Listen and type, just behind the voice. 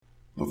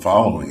The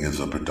following is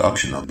a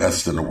production of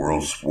Best in the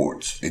World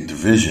Sports, a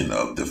division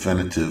of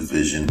Definitive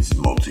Visions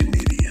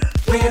Multimedia.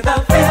 We're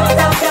the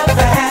Philadelphia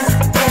fans,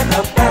 we're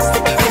the best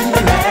in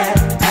the land,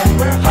 and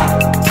we're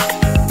hot,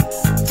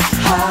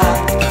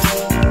 hot.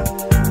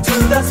 To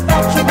the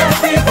spectrum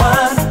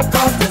everyone,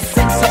 'cause the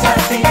Sixers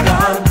have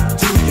begun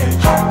to get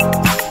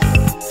hot,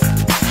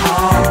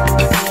 hot.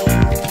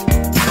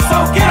 So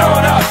get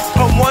on up,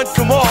 Come one,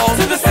 come all.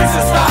 to the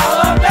Sixers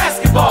style of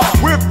basketball.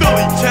 We're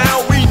Philly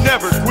town, we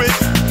never quit.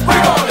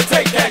 We're gonna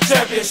take that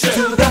championship.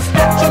 To the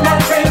spectrum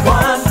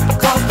everyone,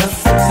 'cause the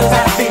Sixers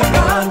have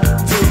begun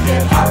to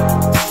get hot,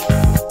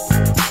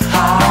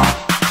 hot.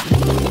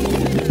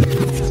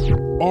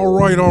 All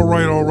right.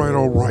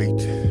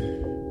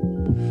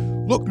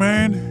 Look,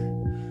 man,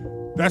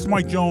 that's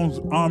Mike Jones.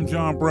 I'm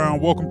John Brown.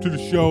 Welcome to the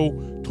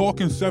show.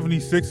 Talking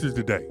 76ers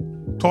today.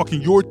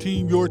 Talking your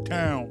team, your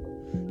town,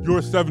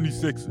 your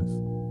 76ers.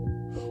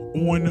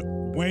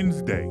 On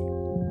Wednesday,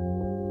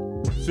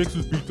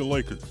 Sixers beat the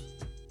Lakers.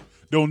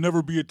 There'll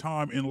never be a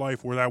time in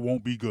life where that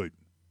won't be good.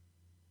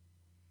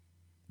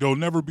 There'll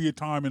never be a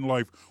time in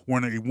life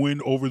when a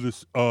win over the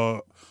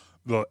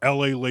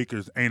LA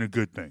Lakers ain't a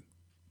good thing.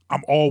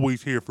 I'm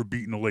always here for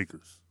beating the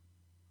Lakers.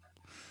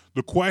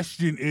 The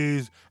question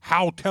is,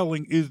 how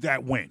telling is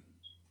that win?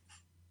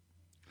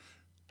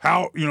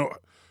 How, can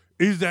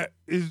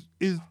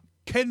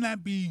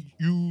that be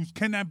used,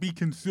 can that be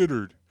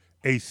considered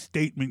a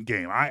statement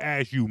game? I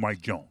ask you,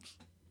 Mike Jones.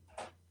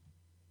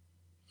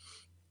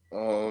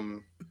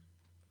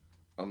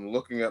 I'm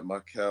looking at my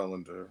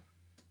calendar.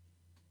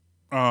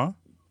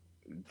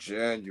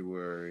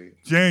 January.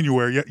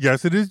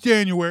 Yes, it is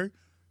January.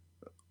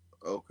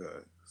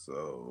 Okay,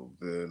 so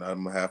then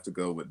I'm gonna have to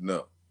go with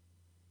no.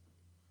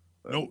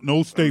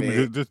 No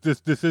statement.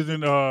 This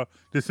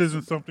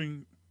isn't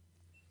something.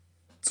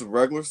 It's a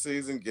regular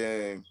season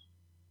game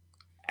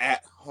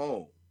at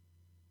home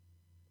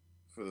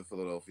for the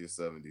Philadelphia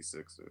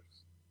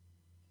 76ers.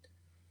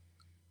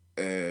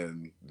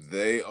 And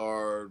they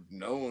are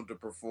known to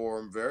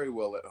perform very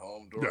well at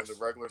home during the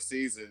regular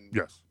season.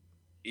 Yes.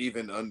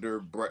 Even under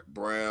Brett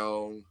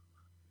Brown,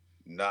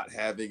 not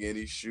having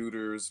any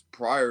shooters.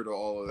 Prior to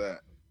all of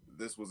that,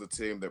 this was a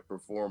team that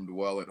performed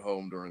well at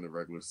home during the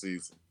regular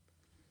season.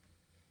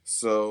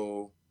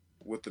 So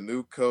with the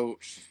new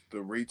coach, the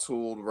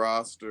retooled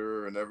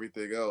roster, and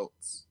everything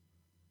else,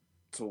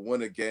 to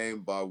win a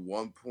game by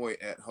 1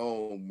 point at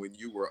home when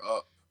you were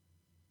up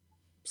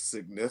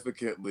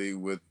significantly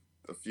with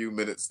a few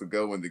minutes to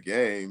go in the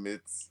game,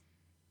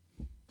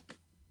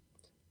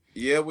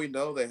 we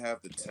know they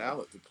have the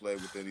talent to play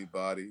with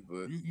anybody,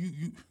 but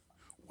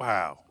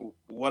wow.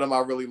 What did I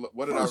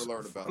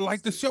learn about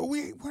like the show?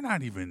 We're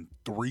not even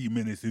 3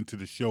 minutes into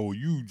the show.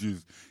 You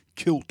just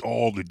killed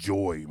all the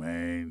joy,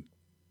 man.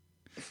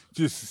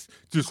 Just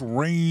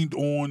rained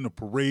on the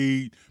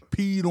parade,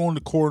 peed on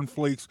the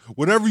cornflakes,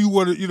 whatever you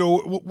want to,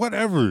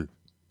 whatever.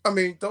 I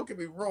mean, don't get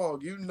me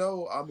wrong. You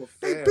know I'm a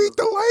fan. They beat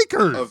the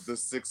Lakers. Of the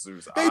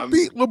Sixers. They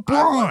beat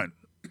LeBron.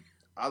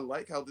 I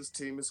like how this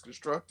team is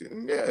constructed.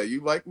 And yeah,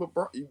 you like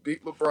LeBron. You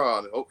beat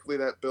LeBron. And hopefully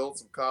that builds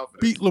some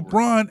confidence. Beat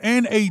LeBron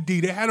and AD.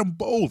 They had them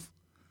both.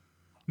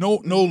 No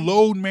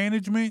load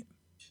management.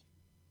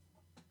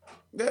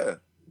 Yeah.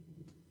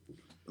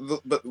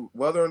 But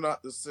whether or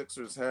not the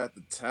Sixers had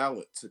the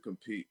talent to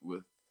compete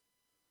with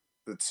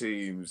the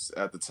teams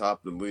at the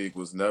top of the league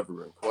was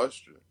never in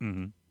question.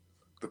 Mm-hmm.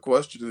 The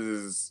question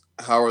is,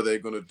 how are they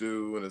going to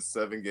do in a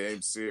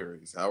 7-game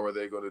series? How are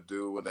they going to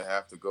do when they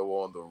have to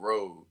go on the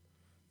road?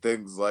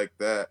 Things like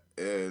that.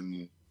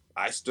 And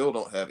I still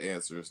don't have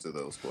answers to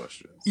those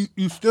questions.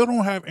 You still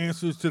don't have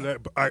answers to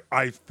that, but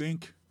I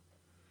think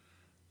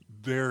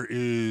there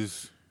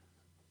is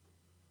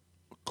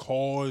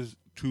cause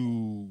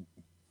to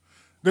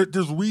 –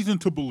 there's reason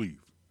to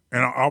believe,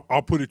 and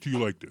I'll put it to you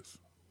like this.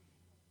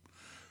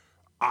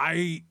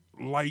 I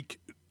like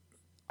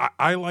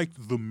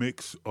the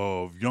mix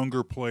of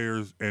younger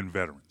players and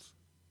veterans.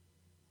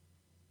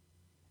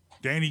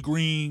 Danny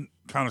Green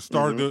kind of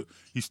started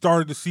he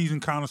started the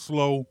season kind of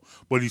slow,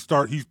 but he's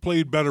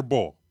played better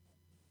ball.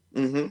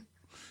 Mm-hmm.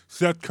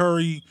 Seth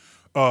Curry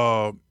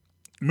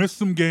missed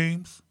some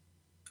games,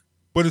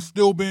 but it's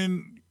still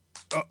been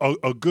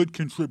a good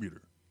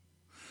contributor.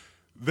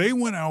 They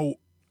went out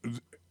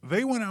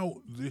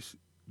this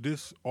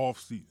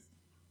offseason.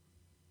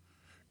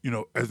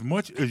 As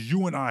much as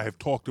you and I have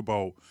talked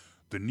about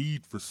the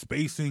need for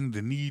spacing,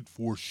 the need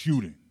for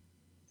shooting,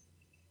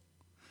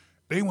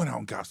 they went out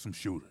and got some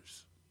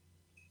shooters.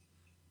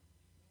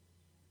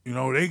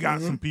 They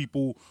got some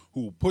people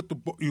who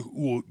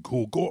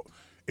who'll go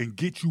and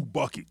get you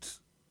buckets,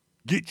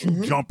 get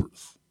you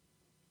jumpers.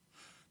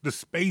 The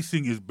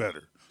spacing is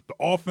better. The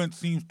offense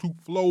seems to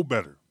flow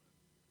better.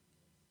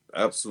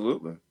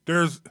 Absolutely.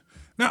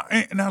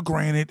 Now,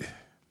 granted,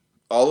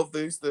 all of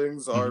these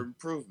things are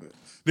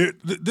improvements.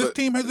 This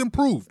team has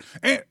improved,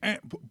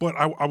 but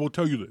I will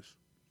tell you this.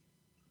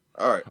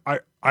 All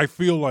right. I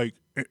feel like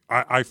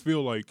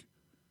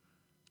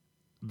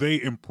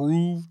they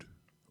improved,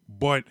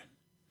 but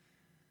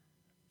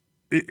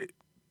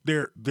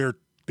they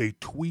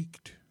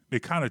they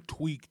kind of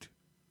tweaked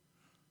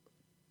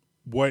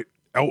what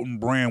Elton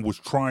Brand was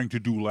trying to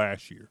do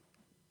last year.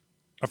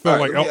 I felt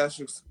All right, like let me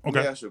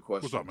ask you a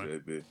question, What's up, man?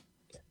 JB.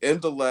 In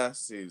the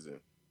last season,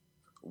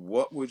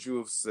 what would you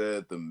have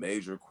said the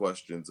major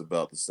questions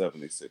about the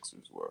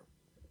 76ers were?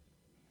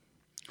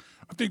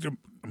 I think the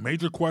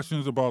major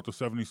questions about the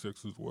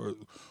 76ers were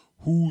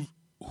who's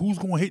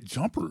going to hit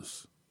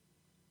jumpers.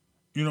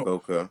 You know,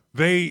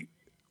 Okay.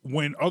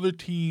 when other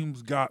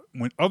teams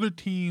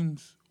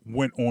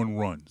went on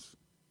runs,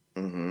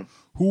 Mm-hmm.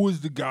 who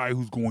is the guy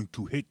who's going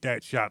to hit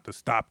that shot to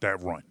stop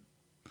that run?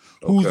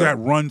 Who's Okay. that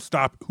run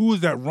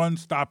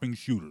stopping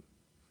shooter?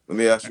 Let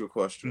me ask you a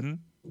question.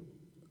 Mm-hmm.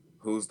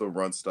 Who's the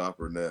run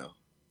stopper now?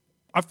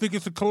 I think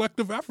it's a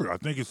collective effort. I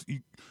think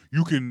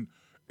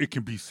it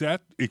can be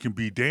Seth, it can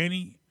be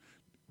Danny.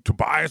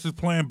 Tobias is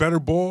playing better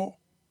ball.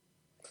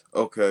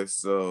 Okay,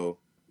 so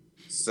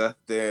Seth,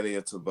 Danny,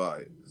 and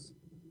Tobias.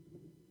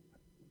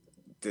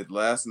 Did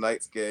last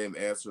night's game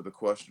answer the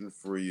question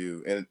for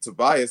you? And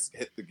Tobias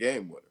hit the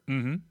game winner.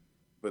 Mm-hmm.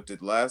 But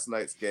did last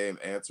night's game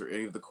answer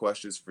any of the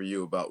questions for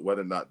you about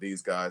whether or not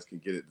these guys can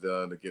get it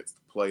done against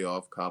the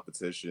playoff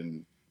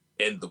competition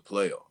in the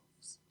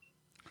playoffs?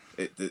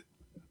 Did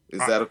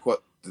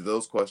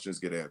those questions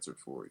get answered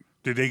for you?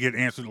 Did they get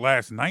answered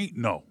last night?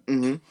 No.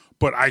 Mm-hmm.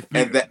 But I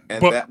think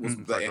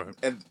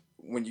and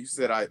when you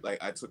said I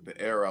took the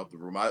air out the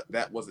room,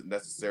 that wasn't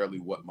necessarily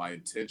what my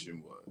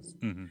intention was.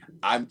 Mm-hmm.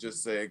 I'm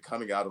just saying,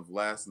 coming out of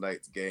last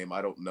night's game,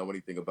 I don't know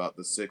anything about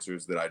the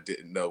Sixers that I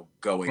didn't know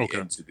going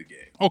into the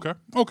game. Okay.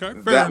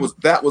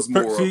 That was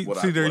more of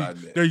what I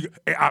meant. There you go.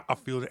 I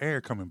feel the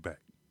air coming back.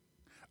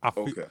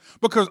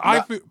 Because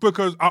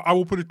I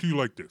will put it to you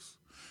like this.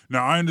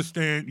 Now I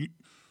understand.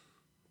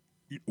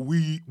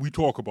 We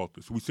talk about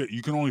this. We said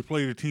you can only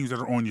play the teams that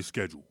are on your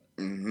schedule.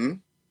 Mm-hmm.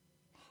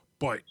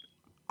 But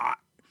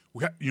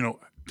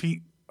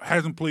team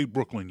hasn't played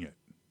Brooklyn yet.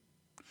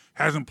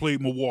 Hasn't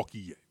played Milwaukee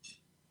yet.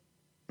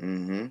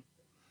 Mm-hmm.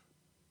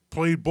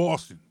 Played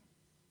Boston.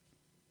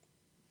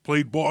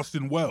 Played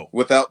Boston well.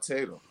 Without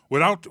Tatum.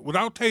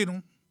 Without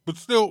Tatum, but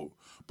still.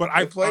 But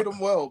they played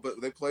them well,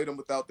 but they played them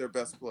without their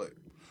best player.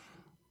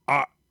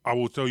 I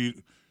will tell you,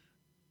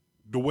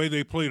 the way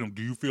they played them.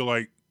 Do you feel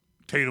like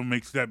Tatum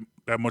makes that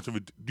much of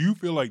it? Do you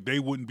feel like they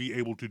wouldn't be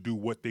able to do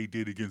what they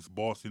did against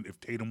Boston if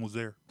Tatum was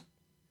there?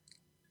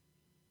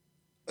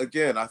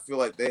 Again, I feel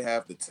like they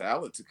have the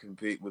talent to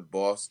compete with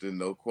Boston,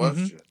 no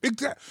question. Mm-hmm.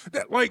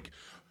 Exactly.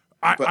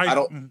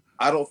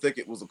 I don't think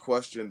it was a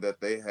question that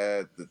they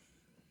had the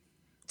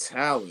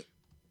talent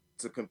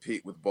to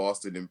compete with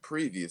Boston in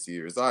previous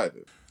years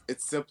either.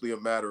 It's simply a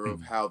matter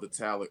of how the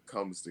talent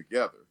comes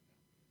together.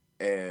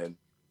 And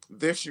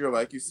this year,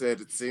 like you said,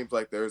 it seems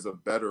like there's a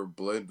better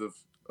blend of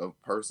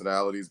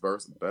personalities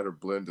versus a better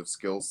blend of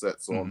skill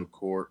sets on the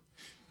court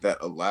that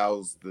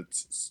allows the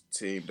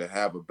team to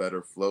have a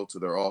better flow to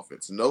their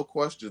offense. No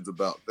questions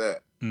about that.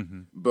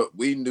 Mm-hmm. But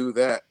we knew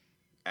that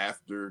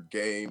after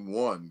game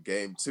 1,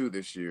 game 2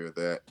 this year,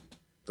 that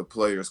the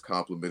players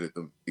complemented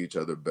each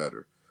other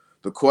better.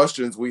 The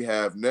questions we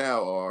have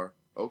now are,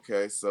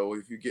 okay, so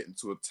if you get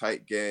into a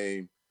tight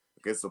game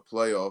against a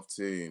playoff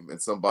team and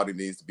somebody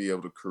needs to be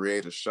able to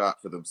create a shot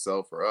for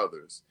themselves or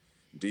others,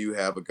 do you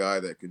have a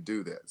guy that can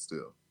do that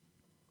still?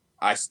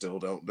 I still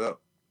don't know.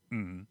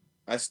 Mm-hmm.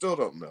 I still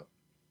don't know.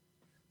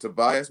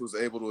 Tobias was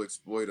able to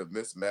exploit a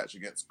mismatch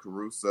against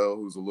Caruso,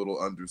 who's a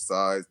little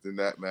undersized in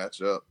that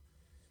matchup.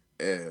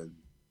 And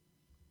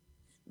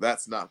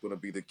that's not going to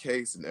be the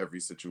case in every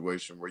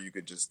situation where you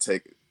could just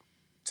take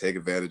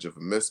advantage of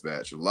a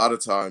mismatch. A lot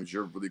of times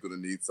you're really going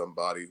to need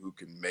somebody who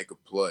can make a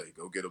play,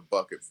 go get a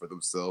bucket for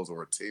themselves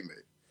or a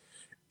teammate.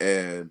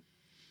 And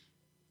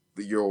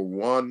your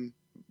one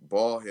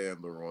ball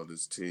handler on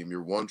this team,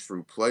 your one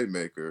true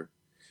playmaker,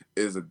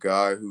 is a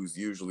guy who's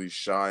usually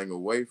shying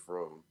away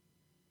from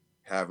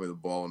having the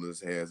ball in his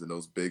hands in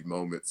those big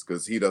moments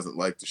because he doesn't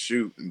like to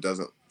shoot and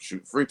doesn't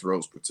shoot free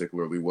throws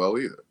particularly well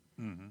either.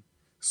 Mm-hmm.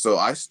 So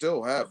I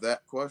still have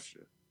that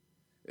question.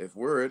 If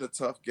we're in a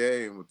tough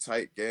game, a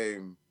tight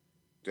game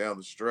down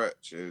the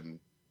stretch and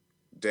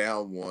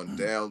down 1,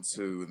 down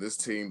 2, and this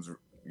team's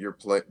your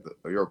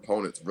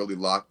opponent's really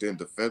locked in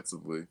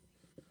defensively,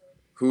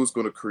 who's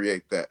going to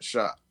create that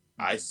shot?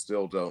 I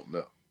still don't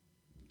know.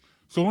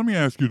 So let me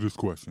ask you this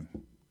question.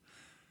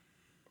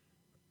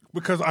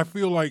 Because I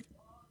feel like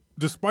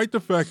despite the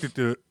fact that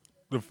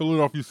the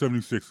Philadelphia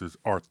 76ers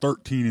are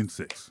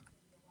 13-6,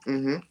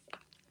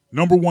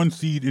 number 1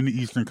 seed in the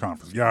Eastern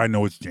Conference. Yeah, I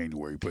know it's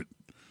January, but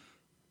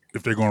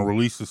if they're going to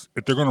release this,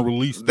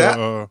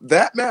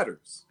 that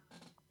matters.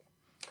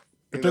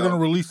 If they're going to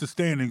release the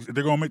standings, if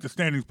they're going to make the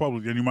standings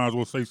public, then you might as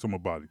well say something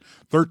about it.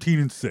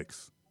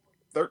 13-6.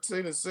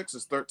 13-6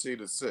 is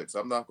 13-6.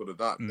 I'm not going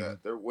to knock that.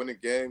 They're winning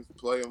games,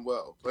 playing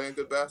well, playing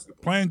good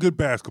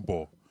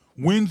basketball.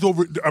 Wins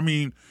over. I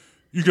mean,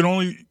 you can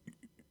only.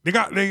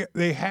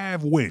 They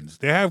have wins.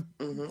 They have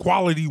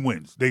quality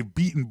wins. They've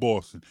beaten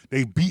Boston.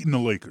 They've beaten the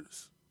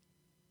Lakers.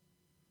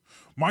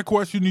 My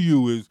question to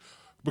you is,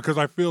 because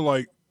I feel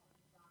like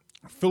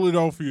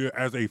Philadelphia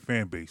as a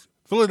fan base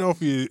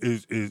Philadelphia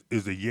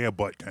is a yeah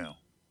but town.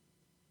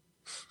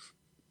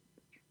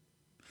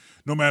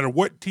 No matter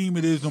what team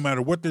it is, no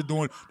matter what they're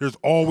doing, there's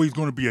always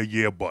going to be a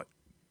yeah but.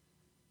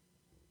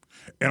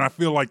 And I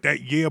feel like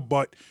that yeah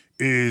but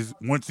is,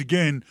 once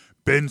again,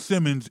 Ben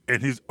Simmons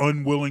and his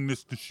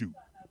unwillingness to shoot.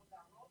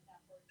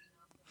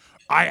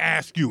 I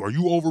ask you, are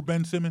you over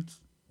Ben Simmons?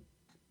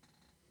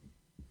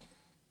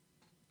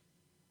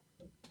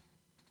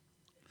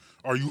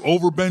 Are you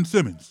over Ben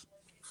Simmons?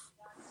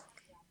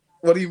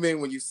 What do you mean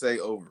when you say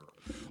over?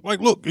 Like,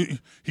 look, he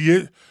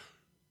is.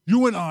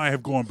 You and I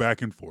have gone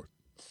back and forth.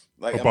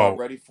 Like, am I About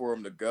ready for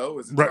him to go?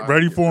 Is it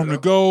ready for him to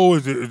go?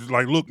 Is it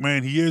like, look,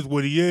 man, he is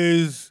what he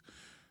is?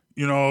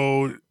 You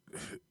know,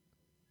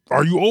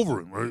 are you over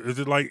him? Or is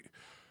it like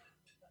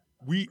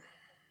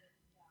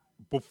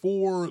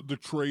before the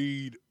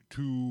trade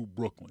to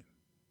Brooklyn,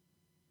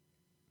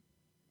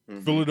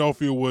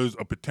 Philadelphia was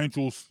a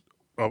potential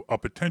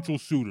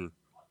suitor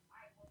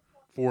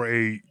for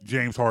a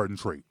James Harden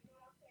trade.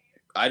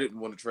 I didn't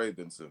want to trade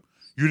Ben Simmons.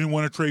 You didn't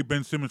want to trade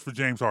Ben Simmons for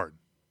James Harden?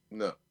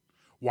 No.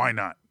 Why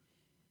not?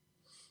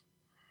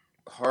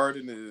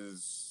 Harden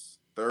is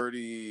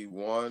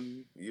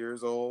 31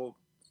 years old.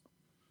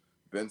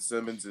 Ben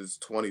Simmons is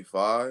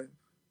 25.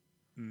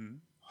 Mm-hmm.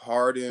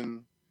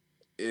 Harden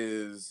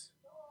is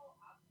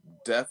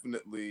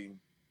definitely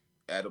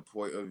at a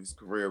point of his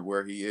career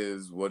where he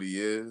is what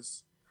he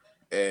is.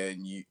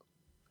 And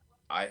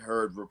I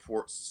heard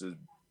reports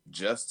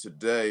just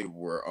today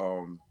where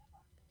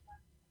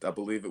I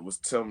believe it was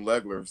Tim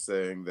Legler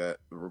saying that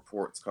the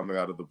reports coming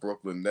out of the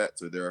Brooklyn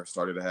Nets are they're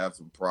starting to have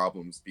some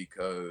problems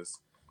because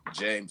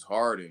James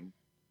Harden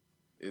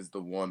is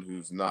the one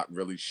who's not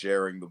really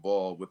sharing the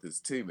ball with his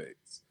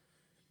teammates.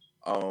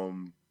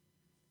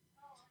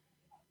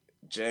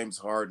 James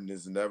Harden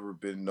has never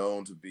been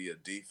known to be a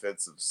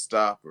defensive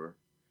stopper.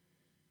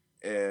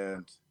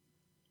 And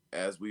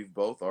as we've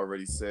both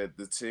already said,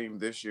 the team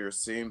this year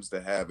seems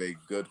to have a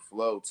good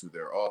flow to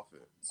their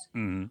offense.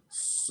 Mm-hmm.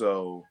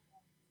 So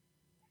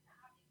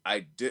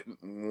I didn't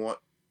want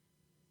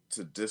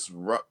to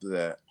disrupt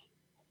that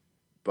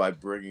by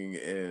bringing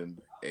in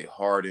a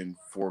Harden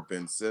for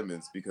Ben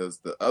Simmons, because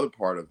the other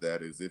part of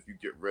that is if you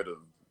get rid of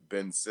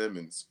Ben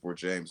Simmons for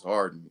James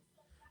Harden,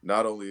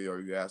 not only are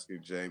you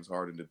asking James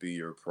Harden to be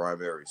your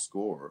primary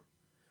scorer,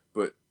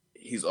 but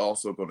he's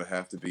also going to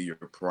have to be your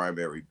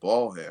primary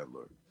ball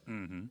handler.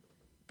 Mm-hmm.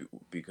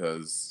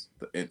 Because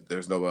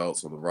there's no one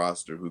else on the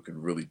roster who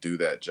can really do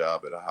that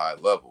job at a high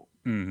level,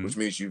 which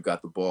means you've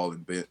got the ball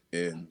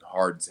in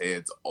Harden's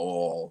hands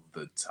all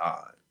the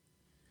time.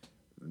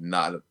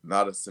 Not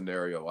a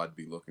scenario I'd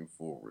be looking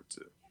forward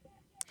to.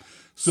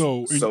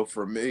 So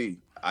for me,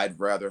 I'd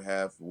rather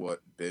have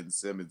what Ben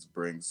Simmons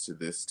brings to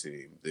this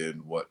team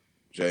than what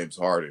James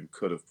Harden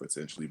could have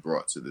potentially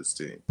brought to this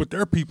team. But there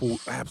are people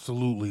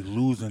absolutely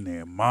losing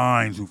their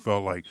minds who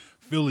felt like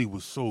Philly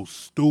was so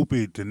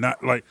stupid to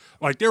not like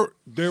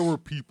there were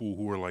people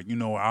who were like,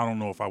 I don't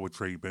know if I would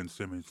trade Ben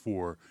Simmons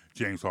for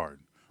James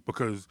Harden,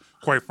 because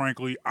quite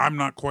frankly, I am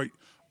not quite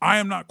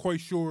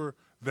sure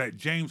that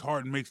James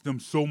Harden makes them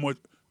so much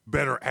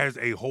better as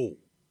a whole.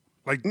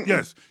 Like,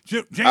 yes,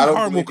 James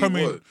Harden will come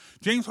in.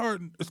 James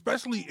Harden,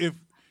 especially if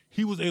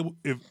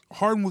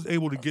Harden was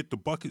able to get the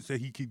buckets that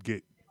he could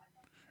get,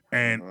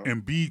 and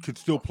Embiid could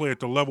still play at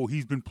the level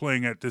he's been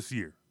playing at this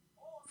year.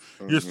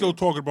 You're still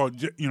talking about,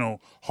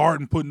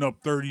 Harden putting up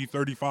 30,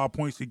 35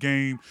 points a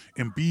game,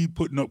 Embiid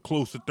putting up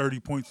close to 30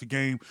 points a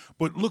game.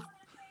 But look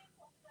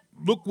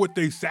what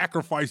they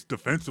sacrificed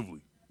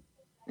defensively.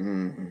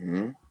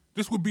 Mm-hmm.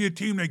 This would be a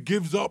team that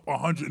gives up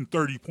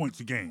 130 points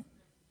a game.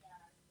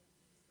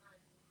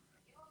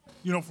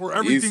 For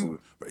everything,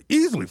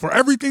 easily, for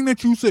everything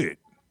that you said.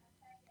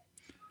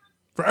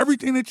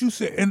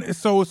 And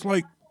so it's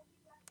like,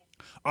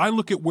 I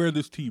look at where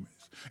this team is,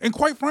 and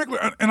quite frankly,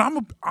 and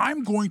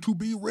I'm going to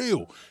be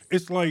real.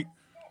 It's like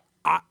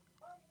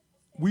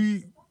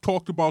we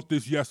talked about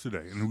this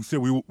yesterday, and we said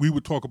we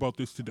would talk about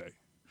this today,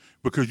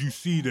 because you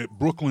see that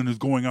Brooklyn is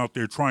going out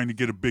there trying to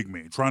get a big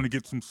man, trying to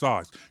get some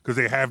size, because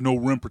they have no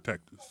rim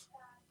protectors.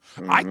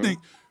 I think,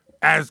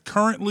 as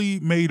currently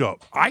made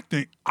up, I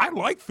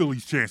like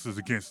Philly's chances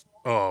against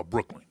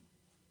Brooklyn.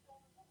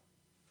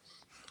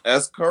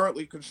 As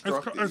currently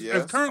constructed, yes.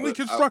 As currently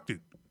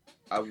constructed.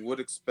 I would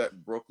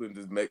expect Brooklyn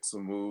to make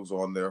some moves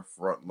on their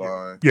front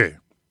line. Yeah.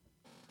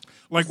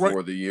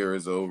 Before the year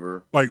is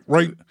over. But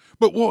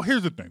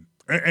here's the thing.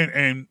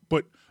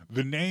 But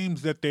the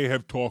names that they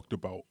have talked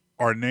about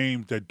are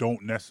names that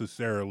don't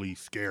necessarily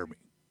scare me.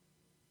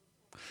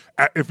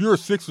 If you're a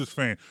Sixers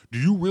fan, do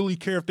you really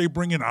care if they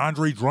bring in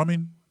Andre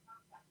Drummond?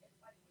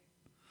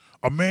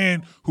 A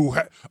man who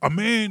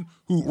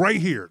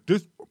right here,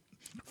 this,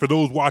 for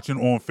those watching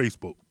on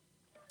Facebook,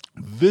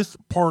 this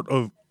part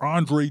of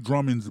Andre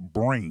Drummond's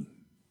brain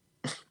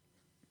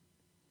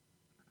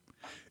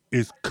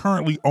is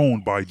currently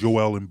owned by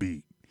Joel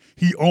Embiid.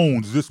 He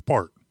owns this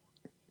part.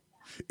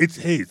 It's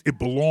his. It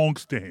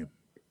belongs to him.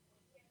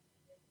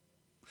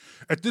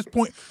 At this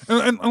point,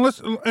 and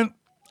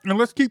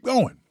let's keep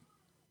going.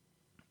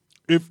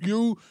 If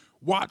you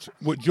watch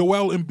what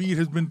Joel Embiid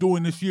has been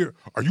doing this year.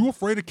 Are you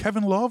afraid of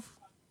Kevin Love?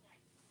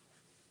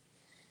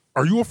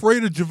 Are you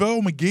afraid of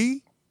JaVale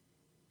McGee?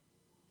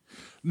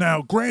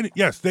 Now, granted,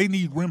 yes, they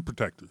need rim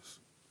protectors,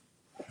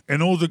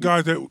 and those are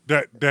guys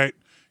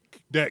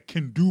that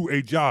can do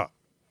a job.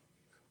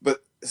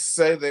 But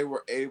say they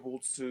were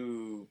able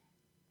to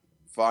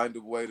find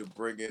a way to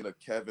bring in a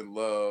Kevin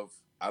Love.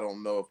 I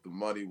don't know if the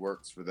money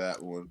works for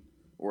that one,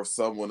 or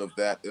someone of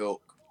that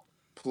ilk,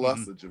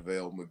 plus a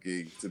JaVale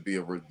McGee to be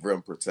a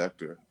rim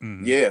protector.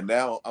 Yeah,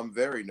 now I'm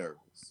very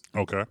nervous.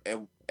 Okay.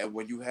 And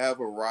when you have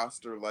a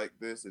roster like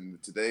this in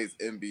today's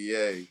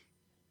NBA,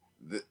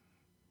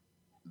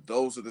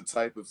 those are the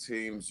type of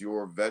teams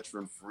your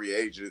veteran free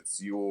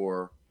agents,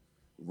 your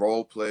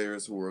role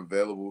players who are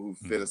available who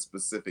fit a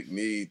specific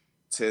need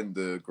tend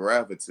to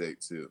gravitate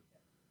to.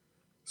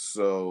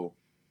 So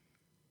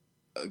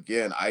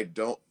again, I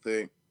don't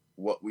think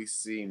what we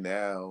see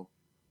now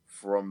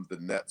from the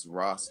Nets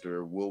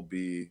roster will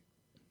be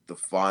the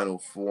final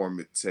form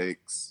it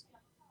takes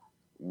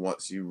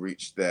once you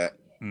reach that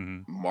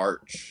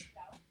March,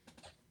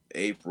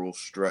 April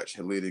stretch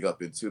leading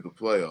up into the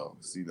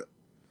playoffs.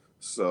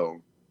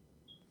 So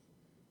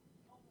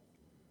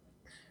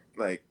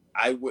like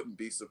I wouldn't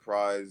be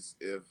surprised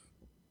if,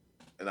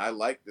 and I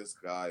like this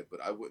guy, but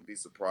I wouldn't be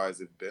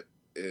surprised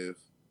if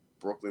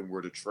Brooklyn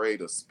were to trade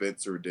a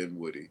Spencer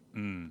Dinwiddie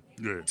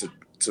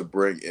to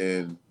bring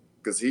in,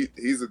 because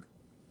he's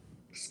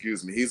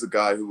a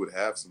guy who would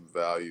have some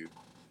value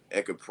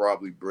and could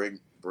probably bring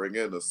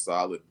in a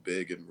solid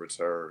big in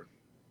return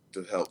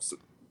to help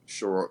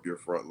shore up your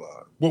front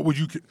line. What would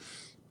you?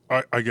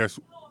 I guess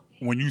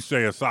when you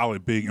say a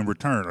solid big in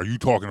return, are you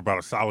talking about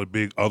a solid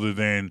big other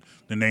than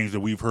the names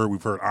that we've heard?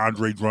 We've heard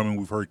Andre Drummond,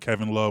 we've heard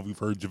Kevin Love, we've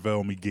heard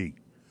JaVale McGee.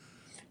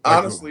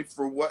 Honestly,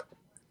 for what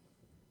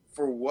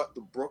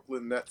the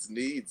Brooklyn Nets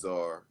needs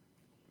are,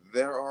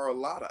 there are a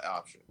lot of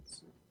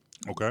options.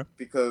 Okay.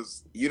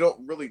 Because you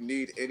don't really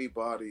need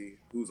anybody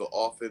who's an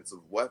offensive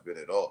weapon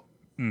at all.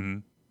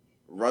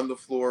 Run the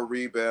floor,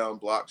 rebound,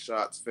 block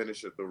shots,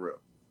 finish at the rim.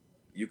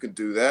 You can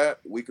do that.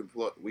 We can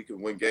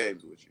win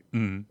games with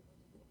you.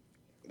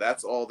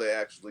 That's all they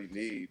actually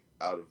need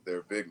out of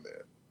their big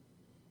man.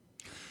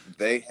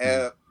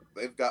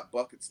 They've got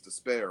buckets to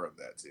spare on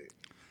that team.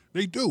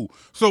 They do.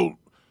 So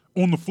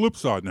on the flip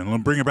side, then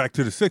let's bring it back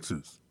to the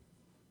Sixers,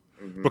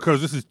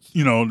 because this is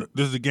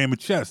a game of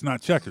chess,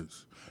 not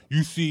checkers.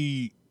 You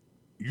see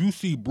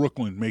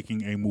Brooklyn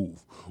making a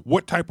move.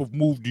 What type of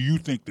move do you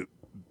think that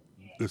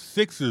the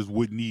Sixers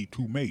would need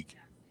to make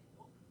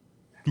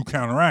to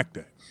counteract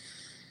that?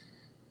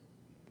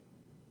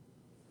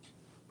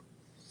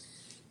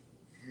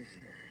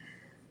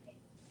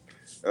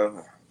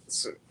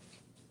 So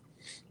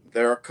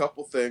there are a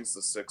couple things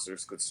the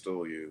Sixers could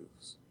still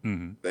use.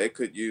 They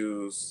could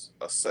use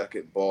a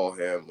second ball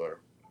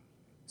handler,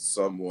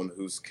 someone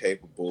who's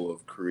capable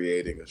of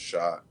creating a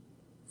shot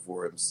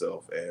for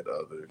himself and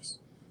others.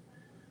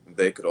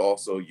 They could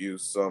also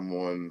use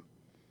someone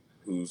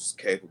who's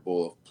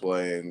capable of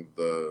playing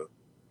the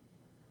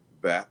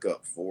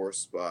backup 4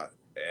 spot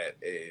at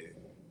a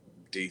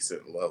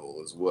decent level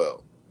as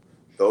well.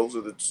 Those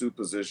are the two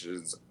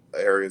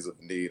areas of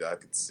need I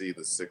could see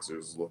the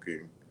Sixers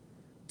looking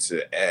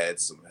to add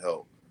some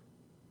help.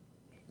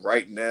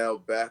 Right now,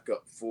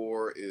 backup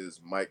 4 is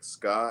Mike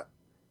Scott,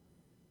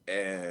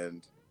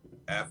 and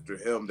after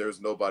him, there's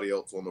nobody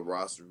else on the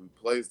roster who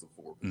plays the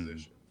 4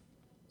 position.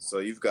 So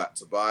you've got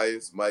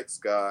Tobias, Mike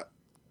Scott,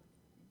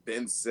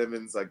 Ben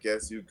Simmons, I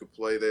guess you could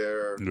play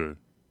there,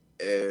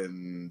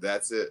 and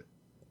that's it.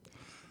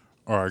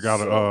 All right,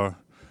 got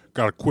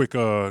a quick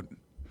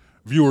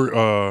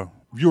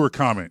viewer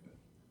comment.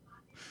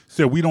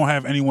 Said we don't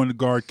have anyone to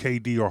guard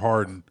KD or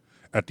Harden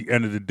at the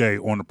end of the day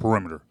on the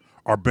perimeter.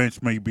 Our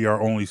bench may be our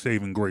only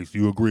saving grace. Do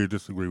you agree or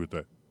disagree with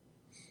that?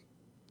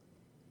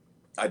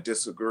 I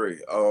disagree.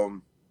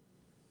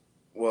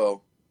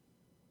 Well,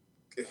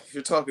 if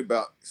you're talking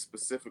about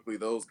specifically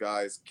those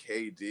guys,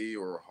 KD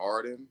or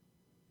Harden,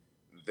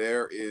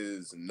 there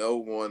is no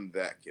one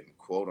that can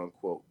quote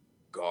unquote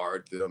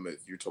guard them.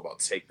 If you're talking about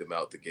take them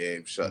out the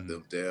game, shut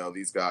them down,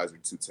 these guys are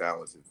too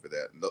talented for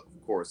that. No,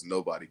 of course,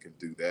 nobody can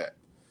do that.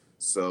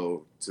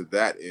 So to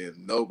that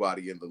end,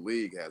 nobody in the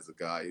league has a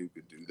guy who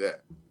could do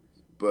that.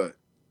 But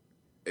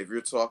if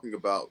you're talking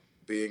about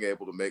being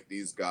able to make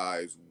these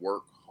guys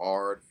work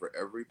hard for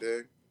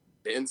everything,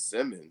 Ben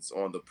Simmons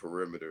on the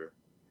perimeter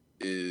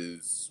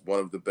is one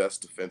of the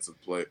best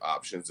defensive play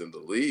options in the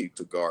league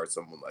to guard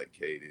someone like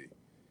KD.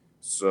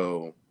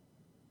 So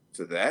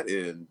to that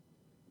end,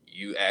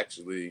 you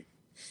actually,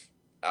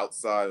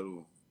 outside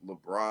of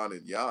LeBron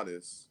and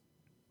Giannis,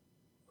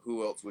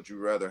 who else would you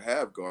rather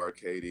have guard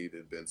KD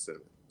than Ben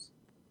Simmons?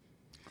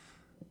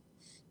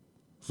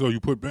 So you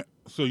put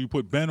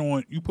Ben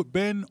on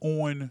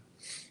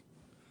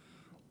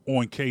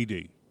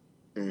KD,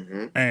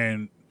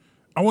 and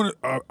I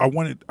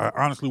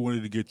honestly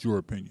wanted to get your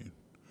opinion.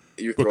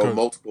 You throw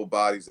multiple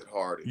bodies at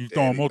Harden. You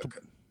throw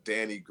multiple.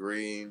 Danny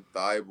Green,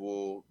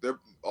 Thibault, they're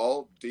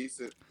all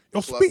decent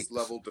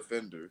level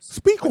defenders.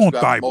 Speak on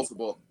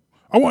Thibault.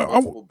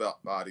 multiple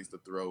bodies to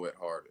throw at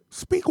Harden.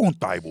 Speak on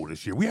Thibault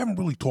this year. We haven't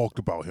really talked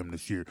about him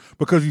this year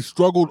because he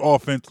struggled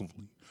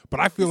offensively. But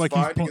I feel like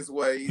finding his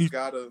way. He's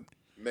got to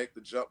make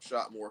the jump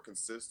shot more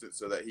consistent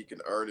so that he can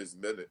earn his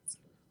minutes.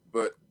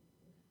 But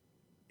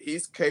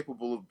he's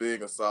capable of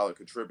being a solid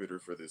contributor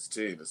for this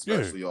team,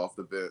 especially off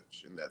the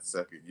bench in that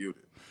second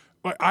unit.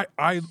 Like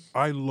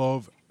I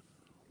love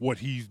what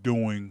he's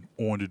doing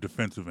on the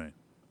defensive end.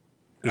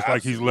 It's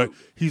Absolutely. like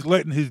he's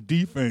letting his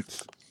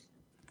defense.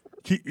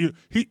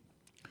 It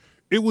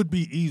would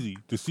be easy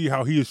to see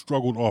how he has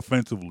struggled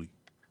offensively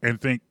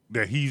and think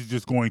that he's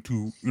just going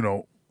to,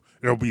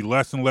 there'll be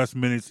less and less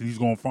minutes and he's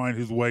going to find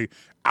his way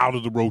out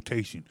of the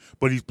rotation.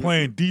 But he's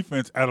playing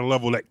defense at a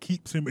level that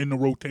keeps him in the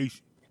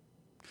rotation.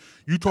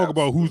 You talk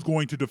about who's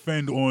going to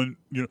defend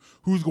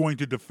who's going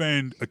to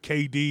defend a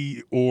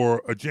KD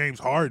or a James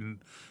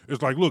Harden.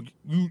 It's like, look,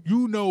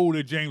 you know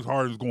that James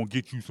Harden is going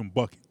to get you some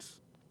buckets.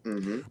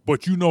 Mm-hmm.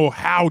 But you know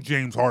how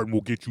James Harden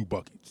will get you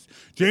buckets.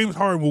 James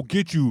Harden will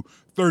get you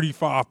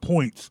 35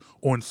 points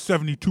on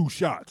 72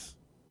 shots.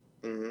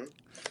 Mm-hmm.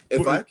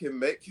 If I can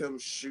make him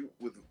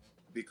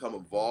become a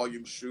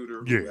volume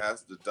shooter who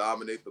has to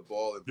dominate the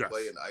ball and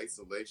play in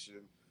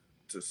isolation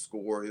to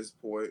score his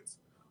points,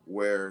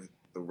 where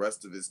the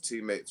rest of his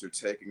teammates are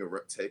taking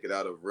it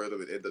out of rhythm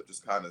and end up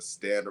just kind of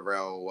stand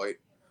around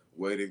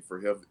waiting for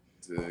him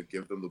to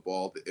give them the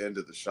ball at the end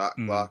of the shot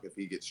clock if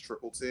he gets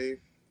triple teamed,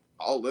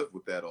 I'll live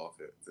with that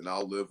offense, and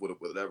I'll live with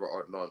whatever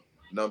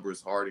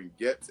numbers Harden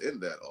gets in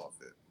that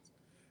offense.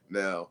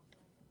 Now,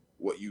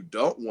 what you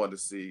don't want to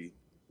see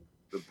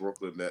the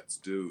Brooklyn Nets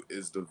do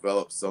is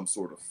develop some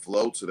sort of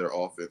flow to their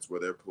offense where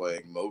they're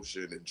playing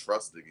motion and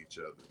trusting each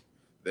other.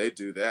 They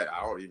do that,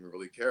 I don't even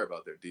really care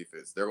about their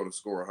defense. They're going to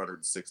score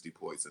 160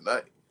 points a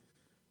night.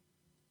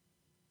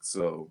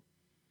 So,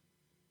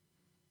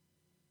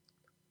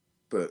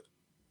 but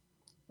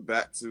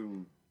back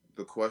to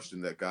the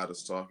question that got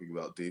us talking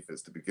about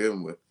defense to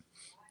begin with.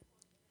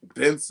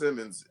 Ben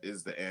Simmons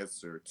is the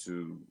answer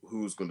to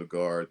who's going to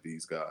guard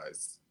these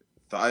guys.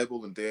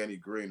 Thibault and Danny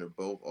Green are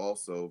both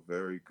also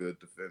very good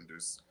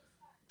defenders.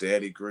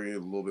 Danny Green, a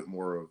little bit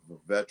more of a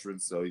veteran,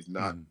 so he's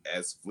not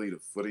as fleet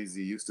of foot as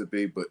he used to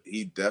be, but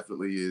he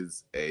definitely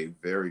is a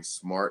very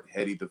smart,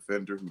 heady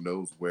defender who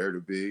knows where to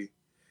be,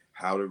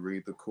 how to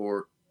read the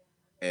court.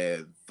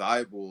 And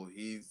Thibault,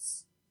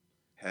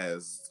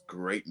 has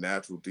great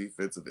natural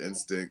defensive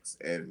instincts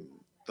and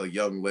the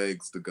young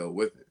legs to go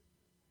with it.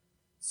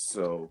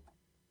 So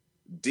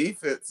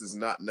defense is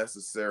not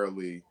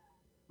necessarily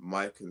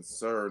my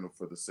concern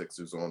for the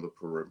Sixers on the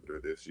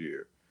perimeter this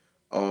year.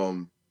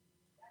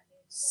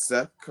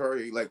 Seth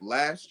Curry, like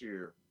last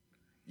year,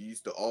 you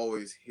used to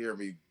always hear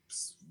me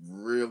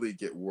really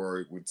get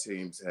worried when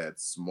teams had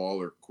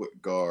smaller,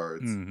 quick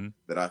guards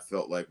that I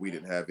felt like we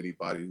didn't have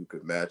anybody who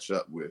could match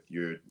up with.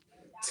 Your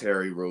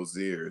Terry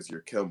Roziers,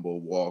 your Kemba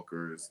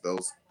Walkers,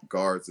 those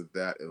guards of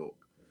that ilk.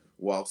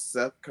 While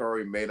Seth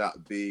Curry may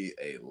not be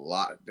a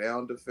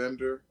lockdown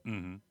defender,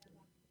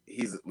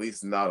 he's at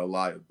least not a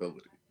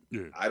liability.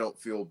 Yeah. I don't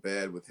feel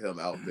bad with him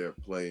out there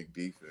playing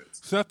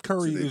defense. Seth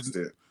Curry is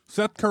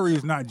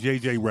not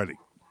JJ Redick.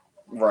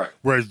 Right.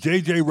 Whereas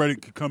JJ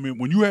Redick could come in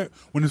when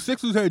the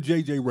Sixers had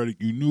JJ Redick,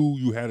 you knew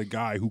you had a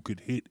guy who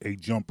could hit a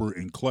jumper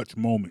in clutch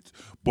moments,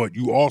 but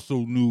you also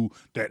knew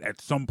that at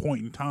some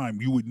point in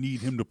time you would need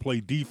him to play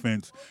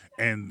defense,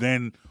 and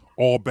then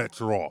all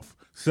bets are off.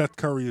 Seth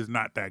Curry is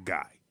not that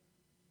guy.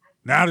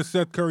 Now that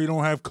Seth Curry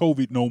don't have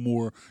COVID no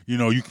more,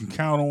 you can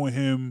count on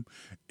him,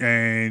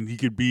 and he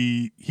could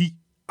be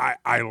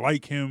I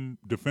like him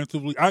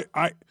defensively. Like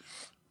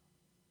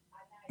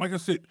I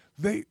said,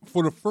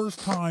 for the first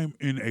time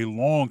in a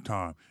long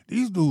time,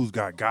 these dudes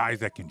got guys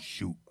that can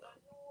shoot.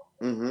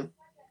 Mm-hmm.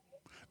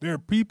 There are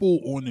people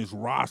on this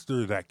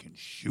roster that can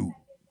shoot.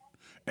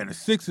 And the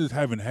Sixers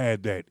haven't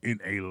had that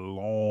in a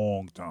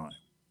long time.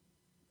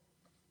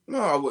 No,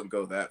 I wouldn't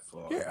go that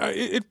far. Yeah,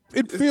 it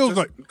feels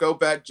like... Go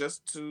back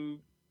just to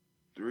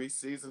 3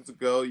 seasons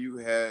ago, you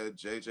had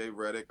J.J.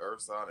 Redick,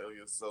 Ersan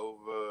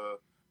Ilyasova,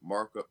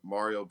 Marco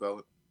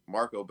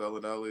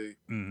Bellinelli.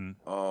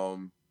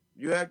 Mm-hmm.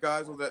 You had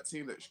guys on that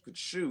team that could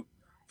shoot.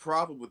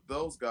 Problem with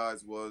those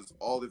guys was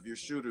all of your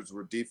shooters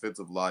were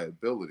defensive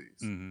liabilities.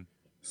 Mm-hmm.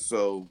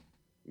 So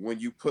when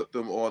you put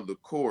them on the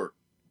court,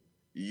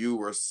 you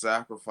were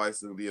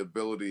sacrificing the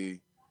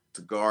ability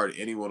to guard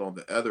anyone on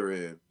the other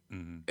end.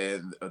 Mm-hmm.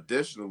 And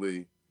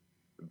additionally,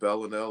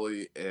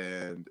 Bellinelli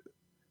and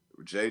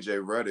J.J.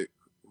 Redick,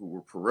 who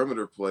were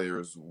perimeter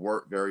players,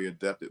 weren't very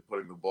adept at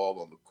putting the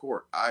ball on the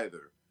court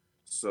either.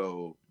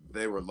 So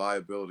they were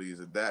liabilities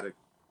in that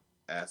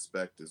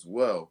aspect as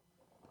well.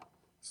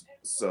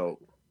 So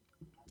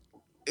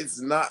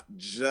it's not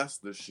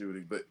just the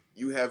shooting, but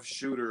you have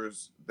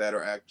shooters that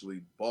are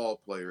actually ball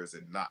players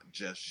and not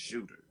just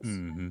shooters.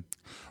 Mm-hmm.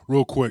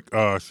 Real quick,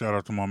 shout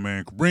out to my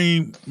man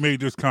Kareem made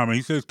this comment.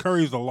 He says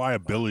Curry's a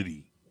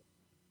liability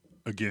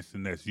against the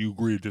Nets. You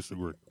agree or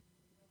disagree?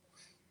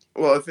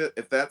 Well,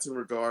 if that's in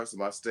regards to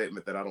my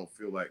statement that I don't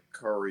feel like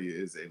Curry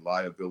is a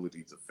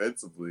liability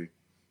defensively,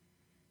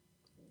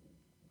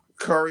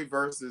 Curry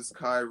versus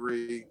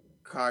Kyrie.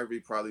 Kyrie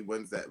probably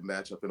wins that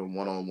matchup in a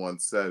one-on-one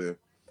setting,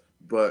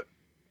 but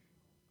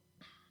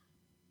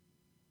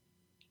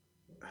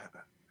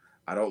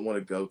I don't want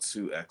to go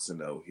too X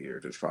and O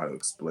here to try to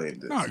explain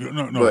this.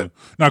 No. But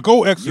now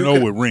go X and O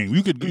could, with ring.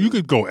 You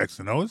could go X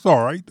and O. It's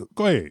all right.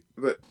 Go ahead.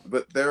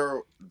 But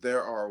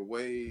there are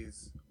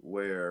ways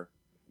where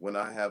when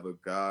I have a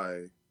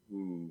guy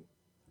who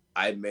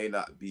I may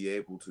not be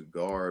able to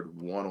guard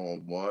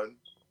one-on-one,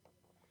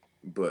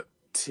 but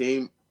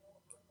team,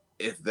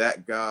 if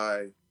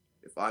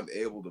I'm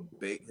able to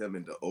bait him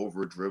into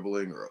over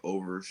dribbling or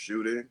over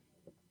shooting,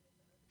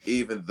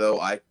 even though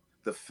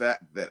the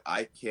fact that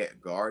I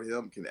can't guard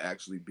him can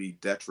actually be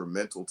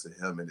detrimental to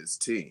him and his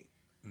team.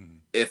 Mm-hmm.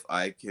 If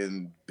I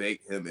can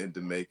bait him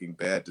into making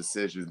bad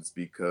decisions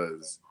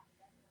because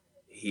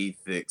he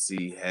thinks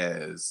he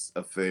has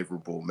a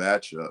favorable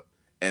matchup,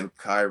 and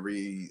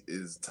Kyrie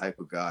is the type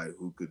of guy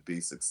who could be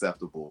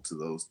susceptible to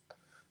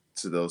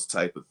those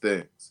type of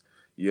things.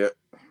 Yeah,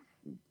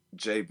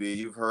 JB,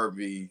 you've heard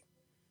me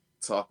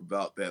talk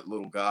about that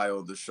little guy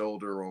on the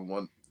shoulder on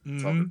one.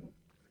 Mm-hmm.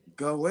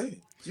 Go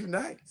in. You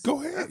nice.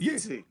 Go ahead. That's yeah. the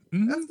team.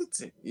 Mm-hmm. That's the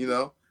team. You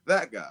know,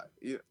 that guy.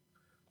 Yeah.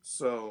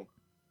 So,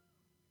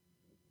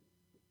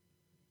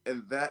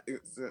 in that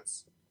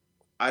instance,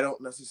 I don't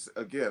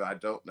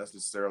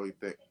necessarily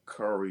think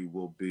Curry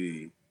will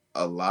be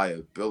a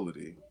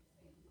liability.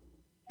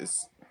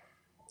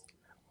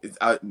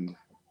 I'm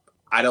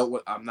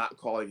not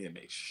calling him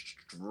a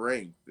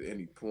strength at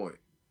any point,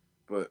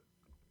 but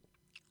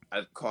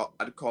I'd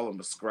call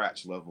him a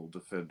scratch level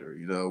defender,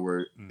 you know,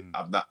 where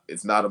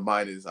it's not a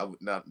minus, I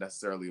would not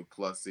necessarily a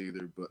plus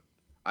either, but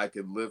I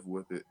can live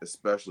with it,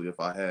 especially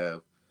if I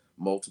have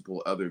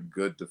multiple other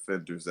good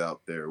defenders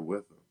out there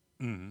with him.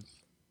 Mm-hmm.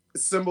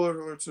 It's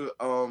similar to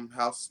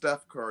how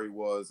Steph Curry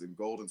was in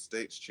Golden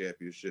State's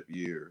championship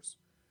years.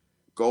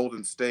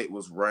 Golden State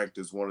was ranked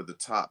as one of the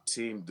top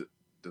team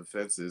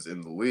defenses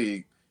in the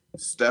league.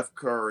 Steph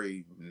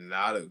Curry,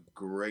 not a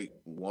great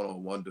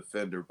one-on-one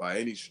defender by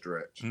any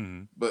stretch,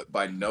 but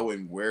by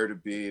knowing where to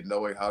be,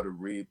 knowing how to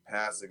read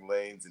passing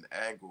lanes and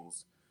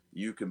angles,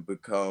 you can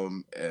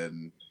become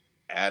an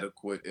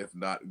adequate, if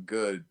not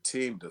good,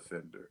 team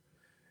defender.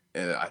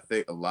 And I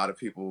think a lot of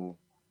people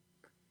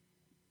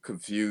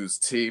confuse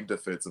team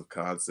defensive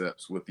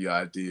concepts with the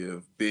idea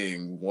of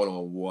being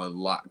one-on-one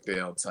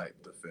lockdown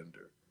type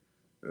defender.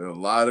 And a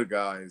lot of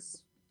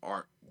guys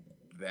aren't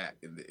that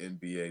in the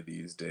NBA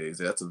these days.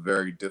 That's a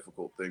very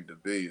difficult thing to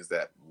be, is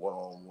that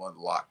one-on-one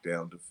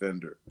lockdown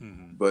defender.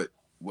 Mm-hmm. But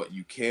what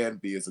you can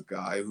be is a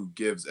guy who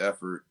gives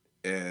effort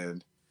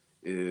and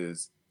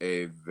is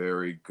a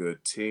very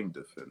good team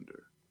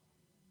defender.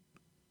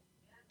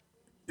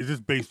 It's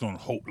just based on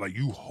hope. Like,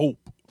 you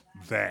hope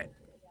that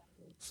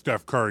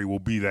Steph Curry will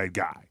be that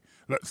guy.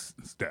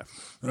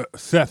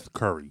 Seth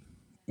Curry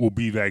will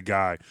be that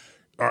guy.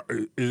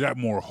 Is that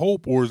more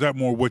hope, or is that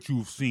more what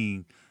you've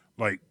seen?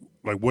 Like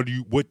what do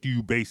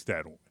you base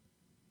that on?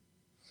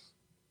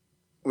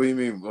 What do you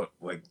mean?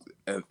 Like,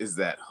 is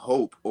that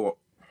hope? Or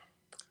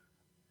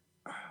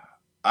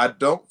I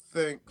don't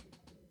think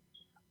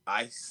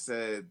I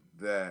said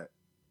that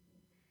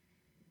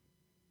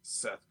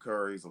Seth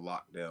Curry's a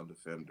lockdown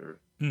defender.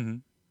 Mm-hmm.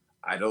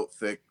 I don't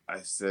think I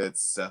said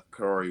Seth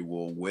Curry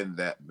will win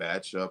that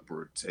matchup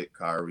or take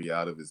Kyrie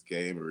out of his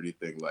game or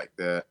anything like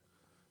that.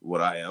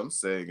 What I am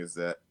saying is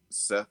that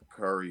Seth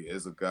Curry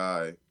is a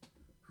guy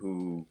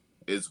who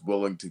is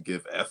willing to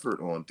give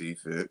effort on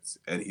defense,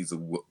 and he's a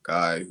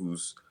guy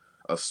who's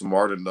a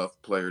smart enough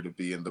player to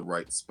be in the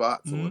right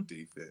spots on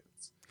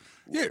defense.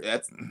 Yeah,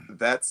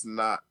 that's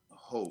not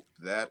hope.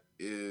 That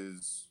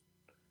is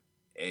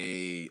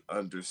a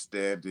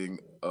understanding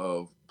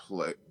of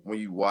play. When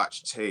you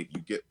watch tape,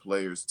 you get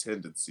players'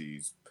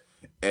 tendencies,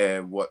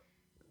 and what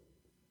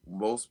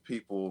most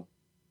people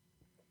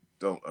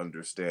don't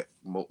understand,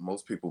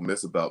 most people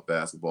miss about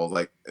basketball,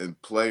 like, and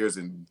players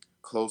in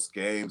close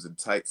games and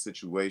tight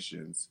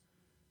situations,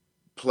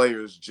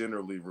 players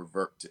generally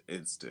revert to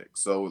instinct.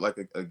 So, like,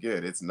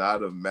 again, it's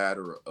not a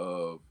matter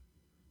of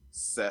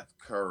Seth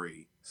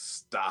Curry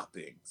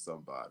stopping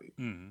somebody.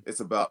 Mm-hmm. It's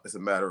a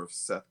matter of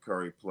Seth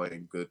Curry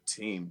playing good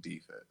team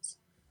defense.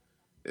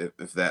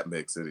 If that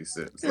makes any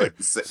sense. Yeah. Like,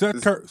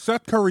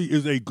 Seth Curry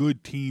is a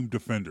good team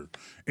defender.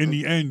 In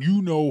the end,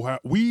 you know how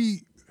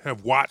we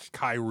have watched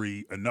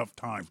Kyrie enough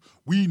times.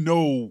 We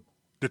know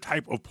the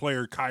type of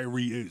player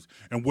Kyrie is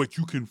and what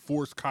you can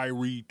force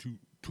Kyrie to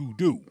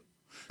do.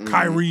 Mm-hmm.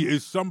 Kyrie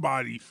is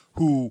somebody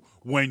who,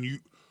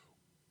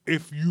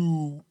 if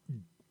you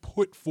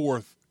put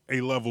forth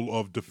a level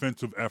of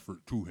defensive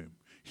effort to him,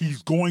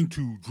 he's going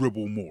to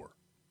dribble more.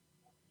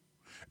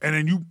 And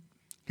then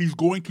he's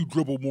going to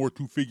dribble more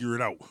to figure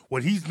it out.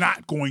 What he's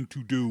not going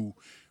to do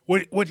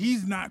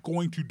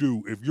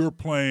if you're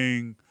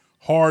playing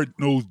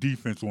hard-nosed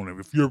defense on him,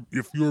 if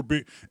you're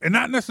big, and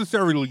not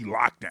necessarily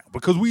lockdown,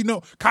 because we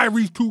know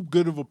Kyrie's too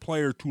good of a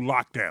player to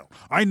lock down.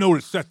 I know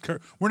that Seth Curry,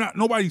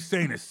 nobody's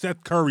saying that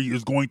Seth Curry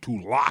is going to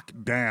lock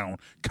down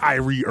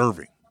Kyrie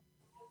Irving.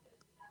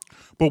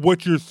 But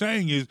what you're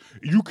saying is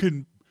you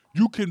can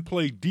you can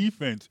play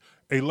defense,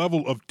 a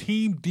level of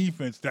team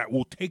defense that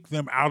will take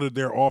them out of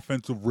their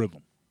offensive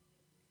rhythm.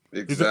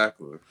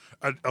 Exactly.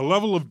 A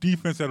level of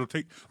defense that'll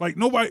take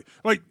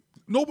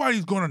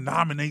nobody's going to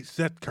nominate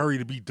Seth Curry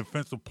to be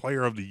Defensive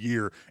Player of the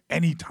Year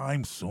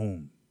anytime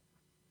soon.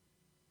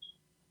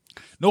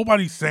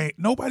 Nobody's saying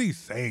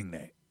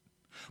that.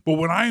 But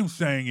what I am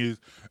saying is,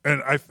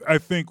 and I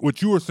think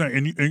what you were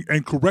saying,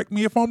 and correct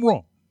me if I'm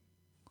wrong.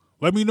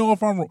 Let me know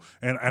if I'm wrong,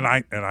 and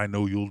I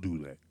know you'll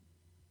do that.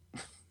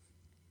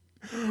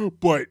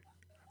 But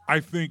I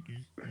think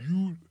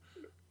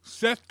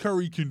Seth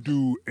Curry can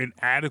do an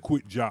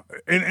adequate job,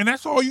 and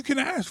that's all you can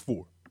ask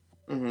for.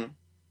 Mm-hmm.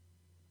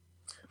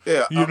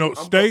 Yeah, I'm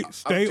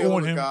stay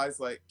on him. Guys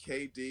like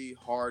KD,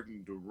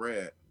 Harden,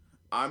 Durant.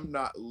 I'm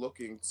not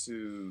looking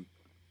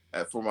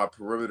for my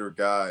perimeter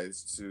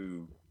guys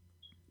to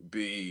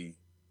be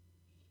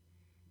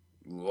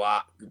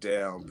locked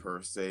down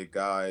per se,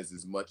 guys,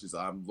 as much as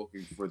I'm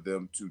looking for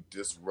them to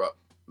disrupt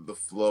the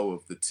flow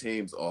of the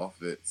team's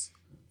offense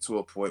to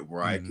a point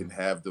where I can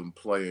have them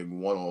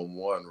playing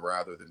 1-on-1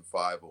 rather than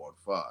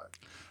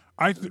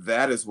 5-on-5.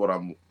 That is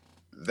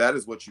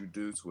what you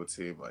do to a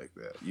team like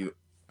that. You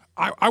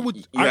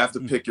have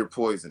to pick your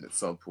poison at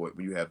some point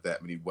when you have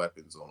that many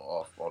weapons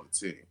on the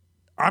team.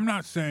 I'm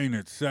not saying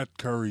that Seth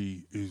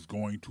Curry is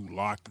going to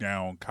lock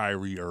down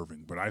Kyrie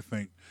Irving, but I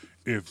think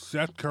if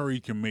Seth Curry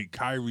can make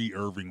Kyrie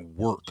Irving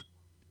work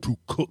to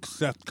cook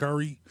Seth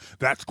Curry,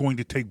 that's going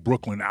to take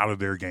Brooklyn out of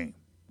their game.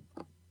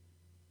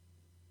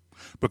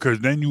 Because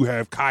then you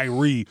have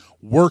Kyrie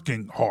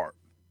working hard.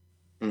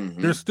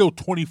 Mm-hmm. There's still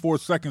 24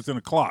 seconds in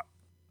the clock.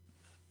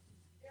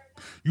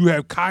 You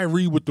have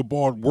Kyrie with the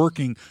ball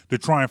working to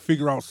try and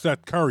figure out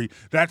Seth Curry.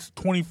 That's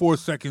 24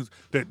 seconds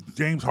that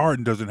James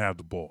Harden doesn't have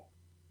the ball.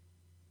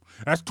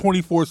 That's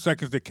 24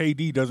 seconds that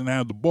KD doesn't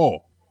have the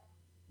ball.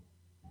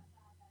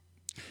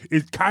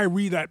 Is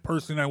Kyrie that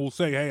person that will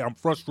say, hey, I'm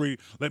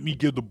frustrated, let me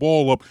give the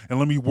ball up and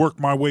let me work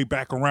my way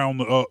back around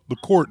the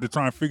court to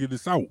try and figure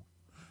this out?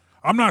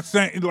 I'm not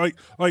saying, like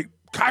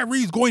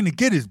Kyrie's going to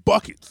get his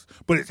buckets,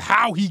 but it's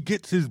how he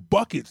gets his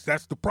buckets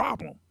that's the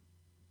problem.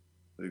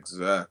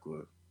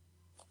 Exactly.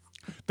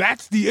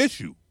 That's the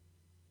issue.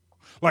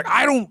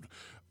 I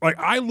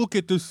look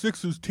at the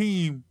Sixers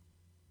team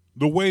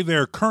the way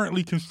they're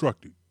currently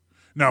constructed.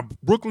 Now,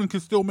 Brooklyn can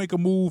still make a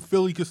move.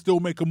 Philly can still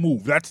make a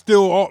move. That's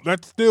still up.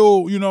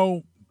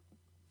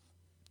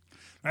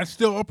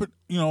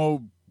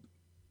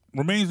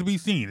 Remains to be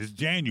seen. It's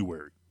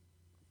January.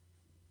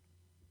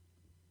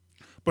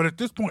 But at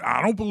this point,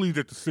 I don't believe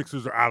that the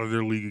Sixers are out of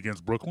their league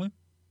against Brooklyn.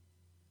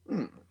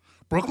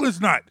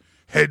 Brooklyn's not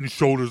head and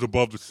shoulders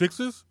above the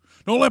Sixers.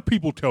 Don't let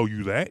people tell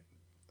you that.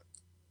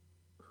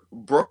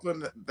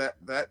 Brooklyn,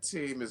 that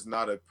team is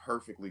not a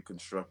perfectly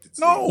constructed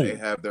team. No. They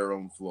have their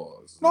own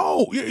flaws.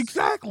 No, yeah,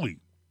 exactly.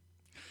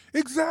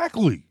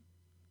 Exactly.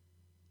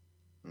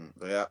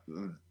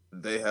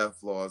 They have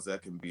flaws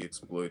that can be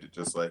exploited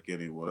just like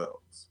anyone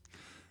else.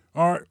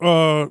 All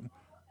right.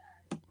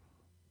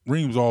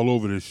 Ream's all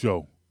over this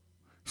show.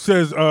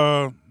 Says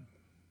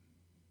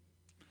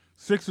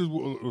Sixers.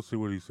 Let's see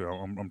what he said.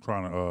 I'm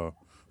trying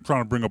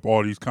to bring up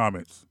all these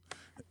comments.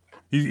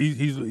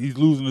 He's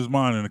losing his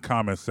mind in the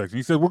comment section.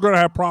 He said we're going to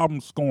have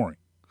problems scoring.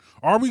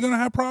 Are we going to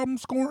have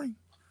problems scoring?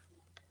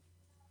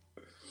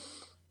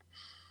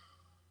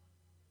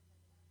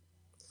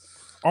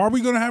 Are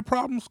we going to have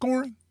problems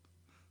scoring?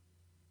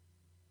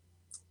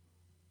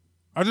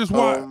 I just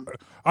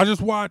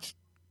watched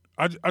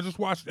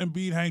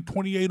Embiid hang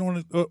 28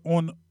 on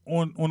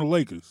the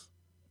Lakers.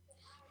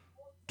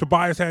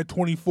 Tobias had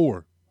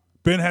 24.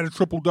 Ben had a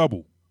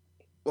triple-double.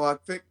 Well, I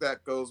think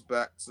that goes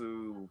back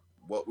to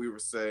what we were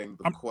saying,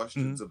 the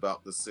questions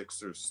about the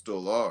Sixers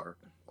still are.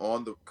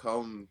 On the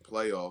come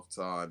playoff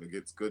time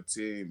against good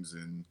teams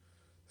and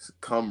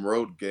come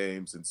road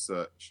games and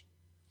such.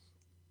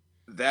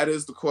 That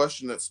is the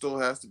question that still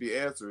has to be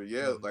answered.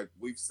 Yeah, like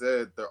we've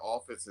said, their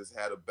offense has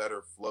had a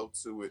better flow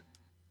to it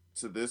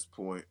to this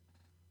point.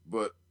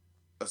 But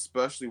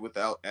especially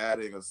without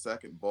adding a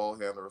second ball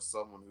handler or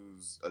someone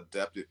who's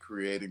adept at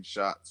creating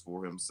shots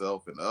for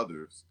himself and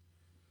others,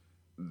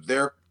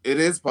 it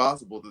is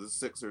possible that the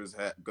Sixers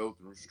go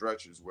through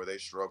stretches where they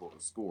struggle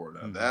to score.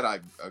 Now, that I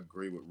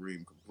agree with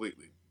Reem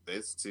completely.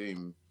 This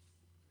team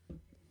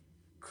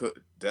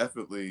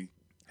definitely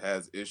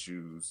has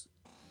issues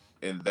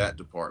in that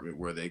department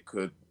where they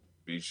could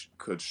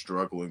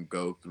struggle and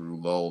go through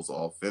lulls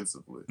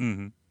offensively.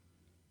 Mm-hmm.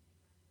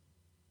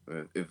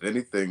 If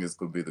anything is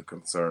going to be the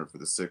concern for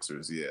the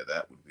Sixers,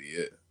 that would be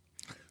it.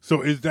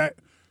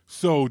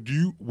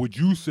 Would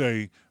you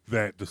say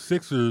that the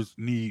Sixers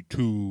need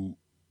to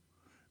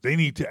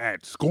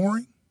add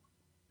scoring?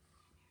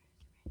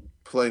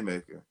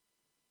 Playmaker.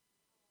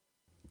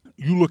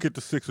 You look at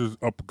the Sixers'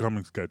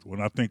 upcoming schedule,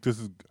 and I think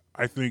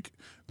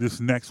this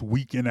next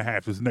week and a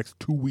half, this next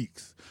 2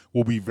 weeks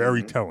will be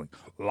very telling.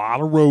 A lot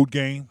of road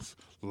games,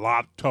 a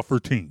lot tougher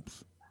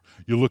teams.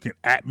 You're looking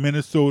at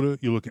Minnesota.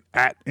 You're looking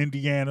at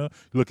Indiana.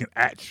 You're looking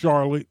at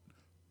Charlotte.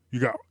 You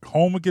got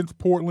home against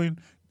Portland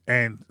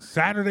and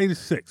Saturday the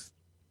 6th.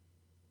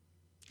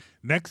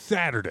 Next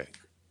Saturday,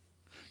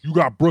 you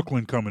got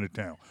Brooklyn coming to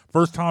town.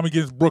 First time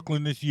against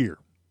Brooklyn this year.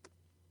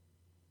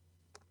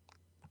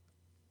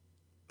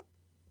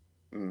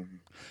 Mm-hmm.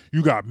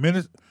 You got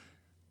minutes.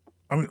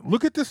 I mean,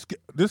 look at this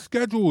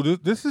schedule.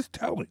 This is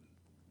telling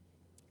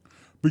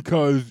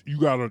because you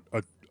got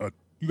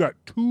you got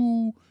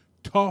 2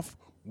 tough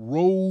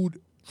road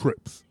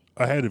trips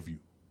ahead of you.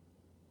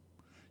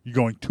 You're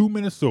going to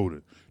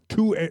Minnesota,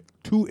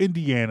 to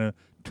Indiana,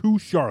 to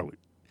Charlotte.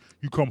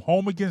 You come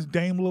home against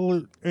Dame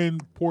Lillard in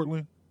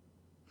Portland,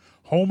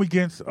 home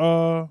against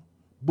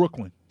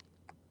Brooklyn.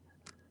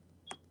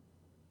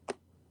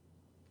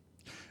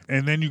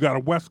 And then you got a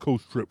West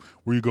Coast trip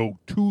where you go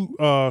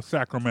to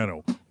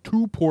Sacramento,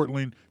 to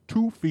Portland,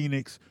 to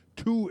Phoenix,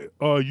 to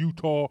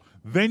Utah.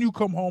 Then you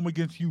come home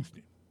against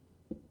Houston.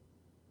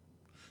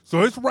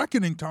 So it's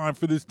reckoning time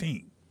for this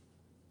team.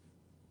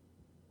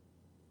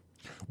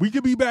 We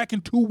could be back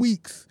in 2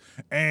 weeks,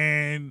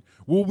 and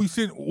we'll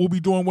be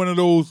doing one of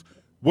those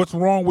 "What's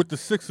Wrong with the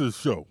Sixers"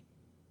 show.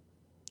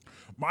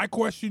 My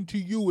question to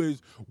you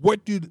is,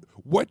 what do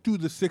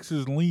the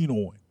Sixers lean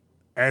on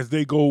as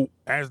they go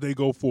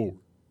forward?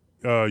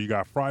 You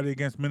got Friday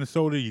against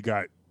Minnesota, you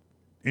got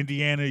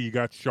Indiana, you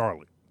got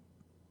Charlotte.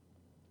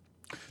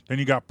 Then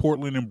you got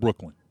Portland and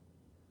Brooklyn.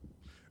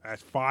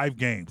 That's 5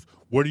 games.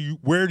 Where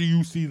do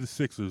you see the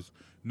Sixers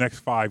next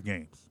 5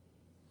 games?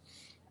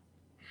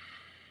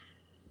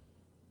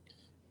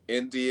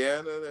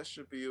 Indiana, that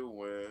should be a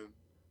win.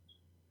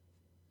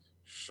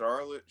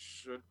 Charlotte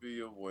should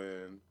be a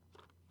win.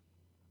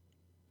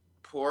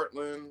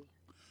 Portland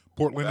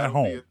at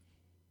home.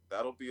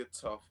 That'll be a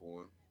tough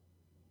one.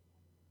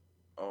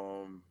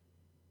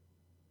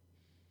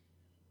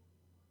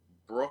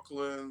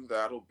 Brooklyn,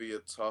 that'll be a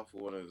tough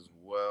one as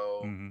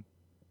well. Mm-hmm.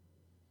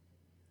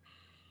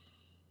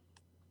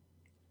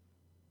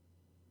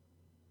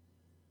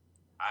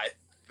 I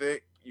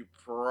think you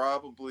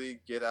probably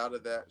get out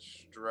of that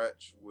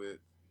stretch with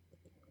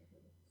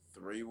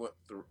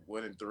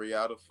winning 3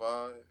 out of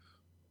 5.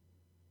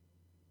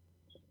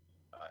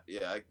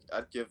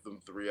 I'd give them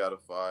 3 out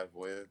of 5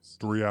 wins.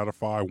 3 out of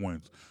 5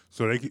 wins.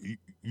 So they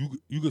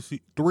you could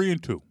see 3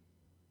 and 2.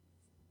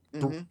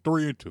 Mm-hmm.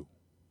 3 and 2.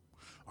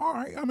 All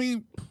right. I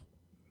mean,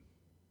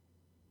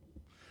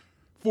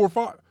 for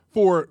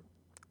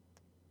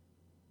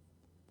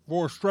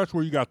a stretch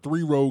where you got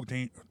 3 road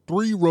games,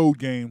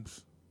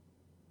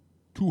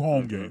 2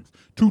 home games,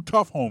 2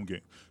 tough home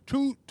games,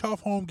 2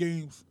 tough home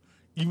games.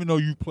 Even though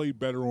you played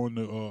better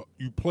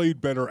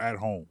at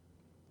home.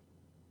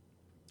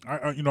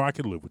 I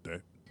can live with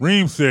that.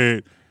 Reem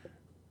said,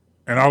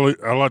 and I'll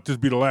let this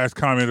be the last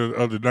comment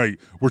of the night.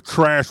 We're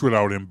trash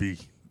without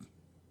Embiid.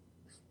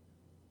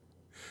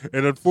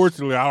 And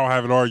unfortunately, I don't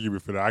have an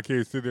argument for that. I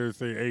can't sit there and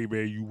say, "Hey,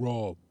 man, you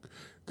wrong,"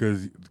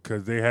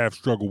 because they have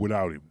struggled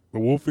without him. But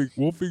we'll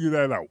figure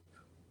that out.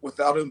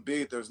 Without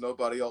Embiid, there's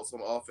nobody else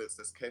on offense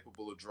that's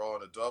capable of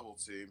drawing a double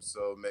team,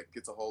 so it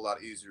gets a whole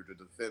lot easier to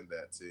defend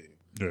that team.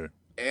 Yeah.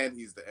 And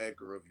he's the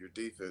anchor of your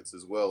defense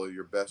as well, or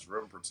your best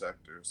rim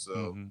protector.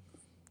 So,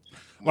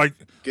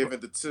 given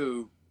the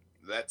 2,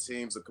 that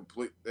team's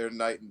they're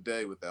night and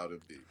day without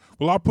Embiid.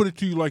 Well, I'll put it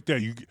to you like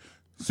that. You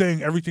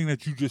saying everything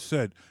that you just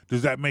said,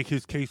 does that make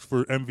his case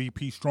for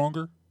MVP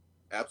stronger?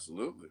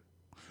 Absolutely.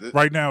 This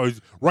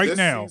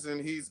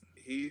season,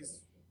 he's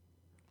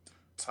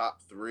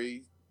top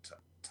 3.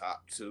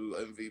 Top 2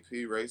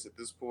 MVP race at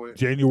this point.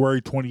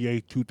 January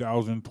 28th,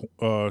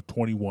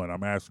 2021.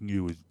 I'm asking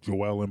you, is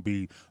Joel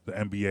Embiid the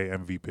NBA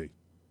MVP?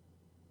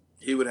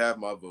 He would have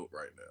my vote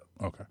right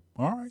now. Okay.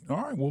 All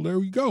right. Well, there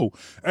we go.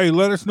 Hey,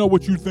 let us know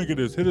what you think of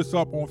this. Hit us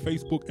up on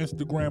Facebook,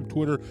 Instagram,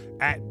 Twitter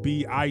at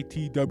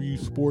BITW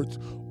Sports,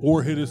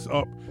 or hit us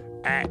up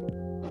at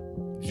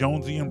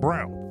Jonesy and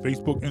Brown.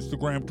 Facebook,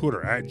 Instagram,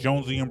 Twitter at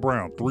Jonesy and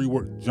Brown. 3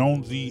 words,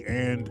 Jonesy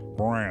and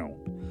Brown.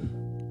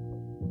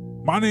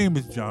 My name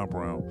is John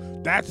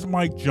Brown. That's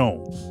Mike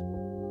Jones.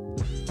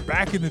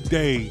 Back in the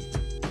day,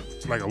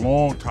 like a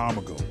long time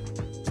ago,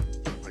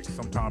 like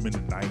sometime in the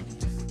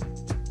 90s,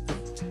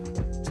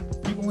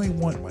 people ain't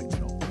want Mike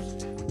Jones.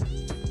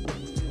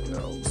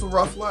 It's a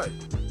rough life.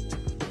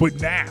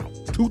 But now,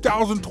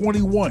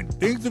 2021,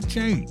 things have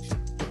changed.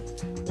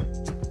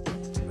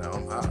 Now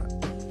I'm hot.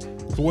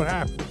 So what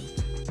happens?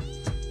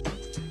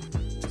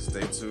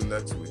 Stay tuned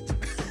next week.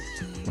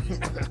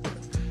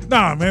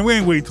 Nah, man, we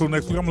ain't waiting till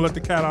next week. I'm going to let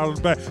the cat out of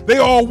the bag. They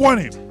all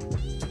want him.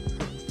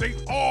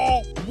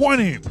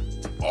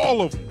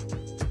 All of them.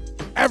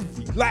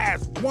 Every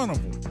last one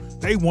of them.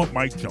 They want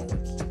Mike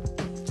Jones.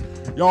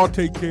 Y'all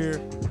take care.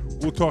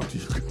 We'll talk to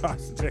you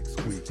guys next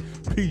week.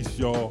 Peace,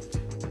 y'all.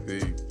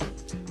 Peace.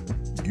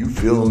 You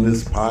feeling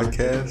this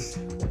podcast?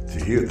 To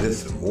hear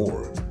this and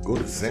more, go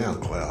to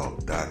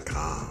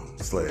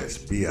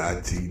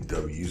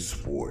SoundCloud.com/BITW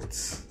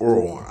Sports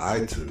or on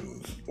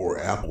iTunes or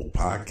Apple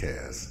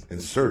Podcasts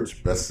and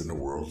search Best in the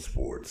World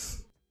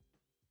Sports.